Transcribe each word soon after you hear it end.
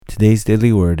Today's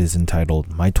daily word is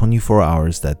entitled, My 24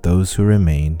 Hours That Those Who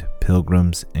Remained,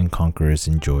 Pilgrims and Conquerors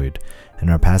Enjoyed, and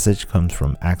our passage comes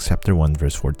from Acts chapter 1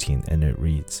 verse 14, and it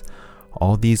reads,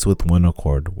 All these with one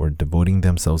accord were devoting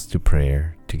themselves to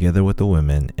prayer, together with the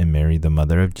women and Mary the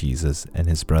mother of Jesus and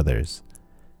his brothers.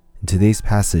 In today's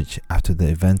passage, after the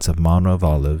events of Mount of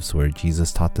Olives, where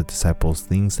Jesus taught the disciples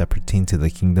things that pertain to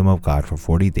the kingdom of God for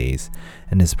 40 days,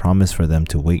 and his promise for them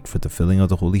to wait for the filling of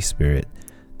the Holy Spirit,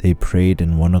 they prayed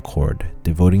in one accord,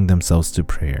 devoting themselves to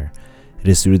prayer. It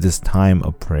is through this time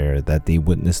of prayer that they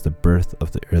witnessed the birth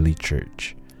of the early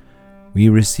church. We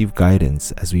receive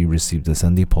guidance as we receive the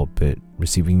Sunday pulpit,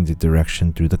 receiving the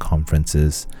direction through the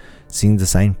conferences, seeing the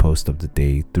signpost of the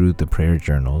day through the prayer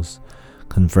journals,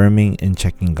 confirming and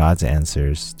checking God's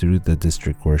answers through the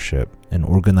district worship, and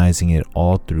organizing it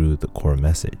all through the core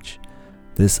message.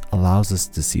 This allows us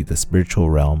to see the spiritual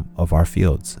realm of our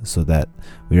fields so that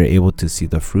we are able to see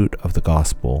the fruit of the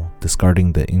gospel,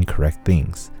 discarding the incorrect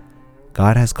things.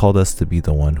 God has called us to be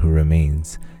the one who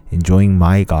remains, enjoying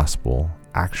my gospel,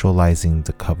 actualizing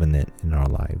the covenant in our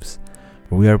lives.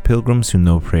 For we are pilgrims who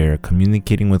know prayer,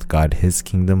 communicating with God his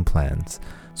kingdom plans,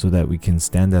 so that we can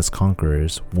stand as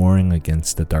conquerors, warring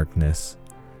against the darkness.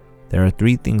 There are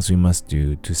 3 things we must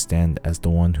do to stand as the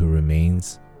one who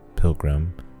remains,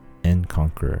 pilgrim, and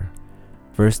conqueror.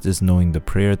 First is knowing the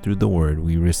prayer through the word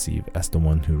we receive as the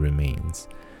one who remains.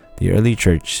 The early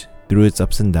church, through its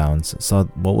ups and downs, saw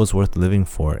what was worth living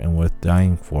for and worth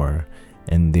dying for,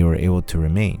 and they were able to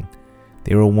remain.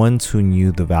 They were ones who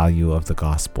knew the value of the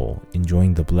gospel,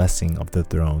 enjoying the blessing of the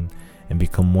throne, and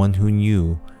become one who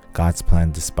knew God's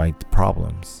plan despite the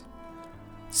problems.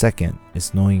 Second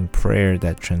is knowing prayer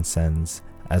that transcends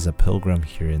as a pilgrim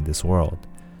here in this world.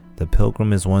 The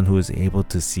pilgrim is one who is able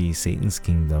to see Satan's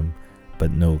kingdom,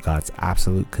 but know God's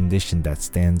absolute condition that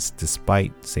stands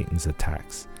despite Satan's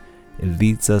attacks. It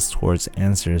leads us towards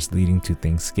answers leading to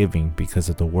thanksgiving because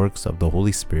of the works of the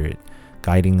Holy Spirit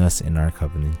guiding us in our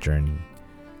covenant journey.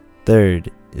 Third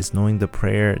is knowing the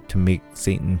prayer to make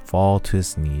Satan fall to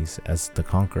his knees as the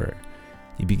conqueror.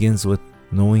 It begins with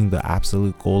knowing the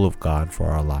absolute goal of God for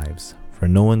our lives, for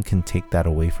no one can take that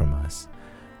away from us.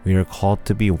 We are called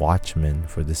to be watchmen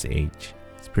for this age,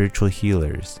 spiritual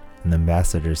healers, and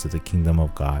ambassadors of the kingdom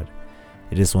of God.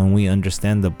 It is when we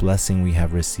understand the blessing we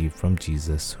have received from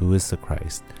Jesus, who is the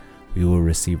Christ, we will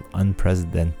receive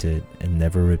unprecedented and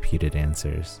never repeated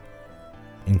answers.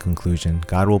 In conclusion,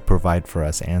 God will provide for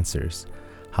us answers.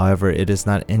 However, it is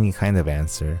not any kind of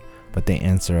answer, but the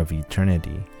answer of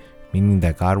eternity, meaning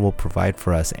that God will provide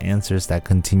for us answers that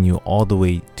continue all the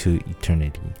way to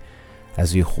eternity.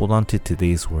 As we hold on to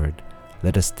today's word,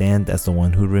 let us stand as the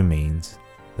one who remains,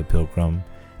 the pilgrim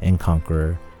and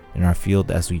conqueror, in our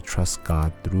field as we trust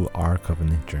God through our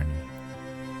covenant journey.